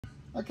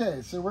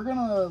Okay, so we're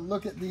gonna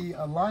look at the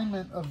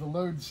alignment of the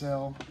load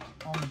cell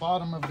on the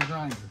bottom of the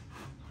grinder.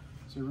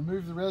 So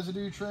remove the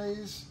residue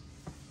trays,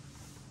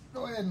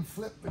 go ahead and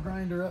flip the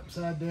grinder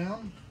upside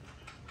down.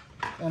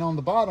 And on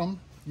the bottom,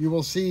 you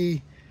will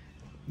see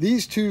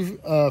these two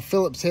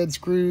Phillips head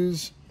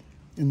screws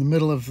in the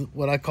middle of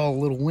what I call a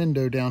little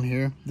window down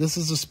here. This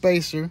is a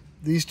spacer.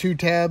 These two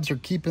tabs are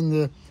keeping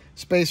the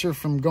spacer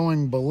from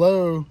going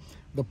below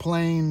the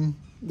plane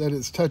that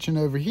it's touching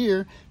over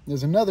here.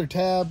 There's another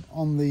tab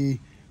on the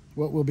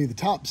what will be the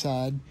top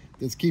side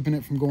that's keeping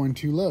it from going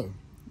too low.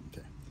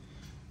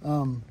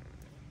 Okay.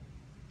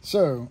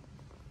 So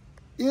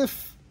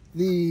if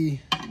the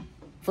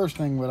first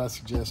thing what I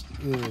suggest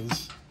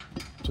is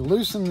to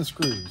loosen the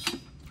screws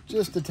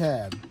just a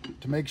tad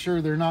to make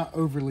sure they're not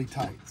overly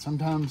tight.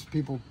 Sometimes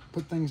people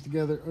put things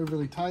together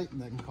overly tight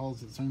and that can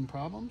cause its own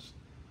problems.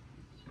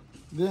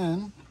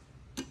 Then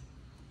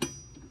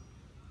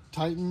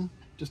tighten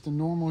just a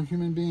normal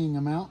human being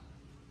amount.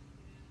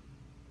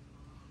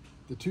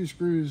 The two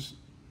screws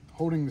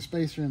holding the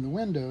spacer in the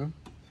window,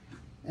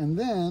 and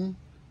then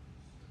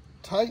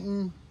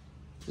tighten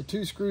the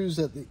two screws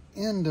at the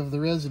end of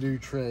the residue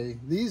tray.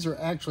 These are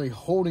actually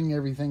holding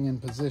everything in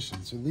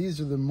position, so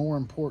these are the more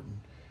important.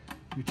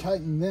 You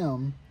tighten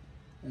them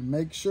and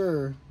make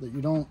sure that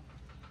you don't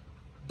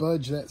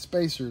budge that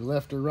spacer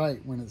left or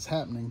right when it's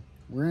happening.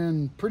 We're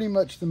in pretty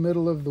much the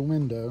middle of the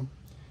window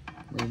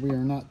where we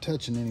are not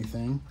touching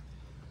anything.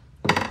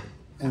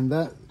 And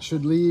that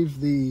should leave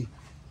the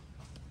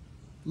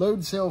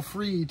load cell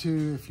free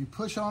to, if you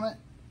push on it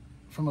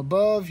from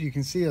above, you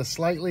can see a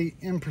slightly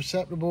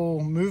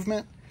imperceptible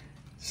movement.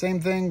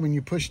 Same thing when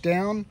you push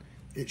down,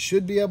 it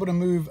should be able to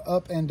move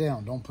up and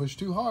down. Don't push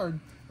too hard.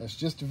 That's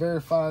just to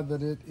verify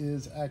that it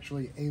is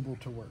actually able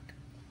to work.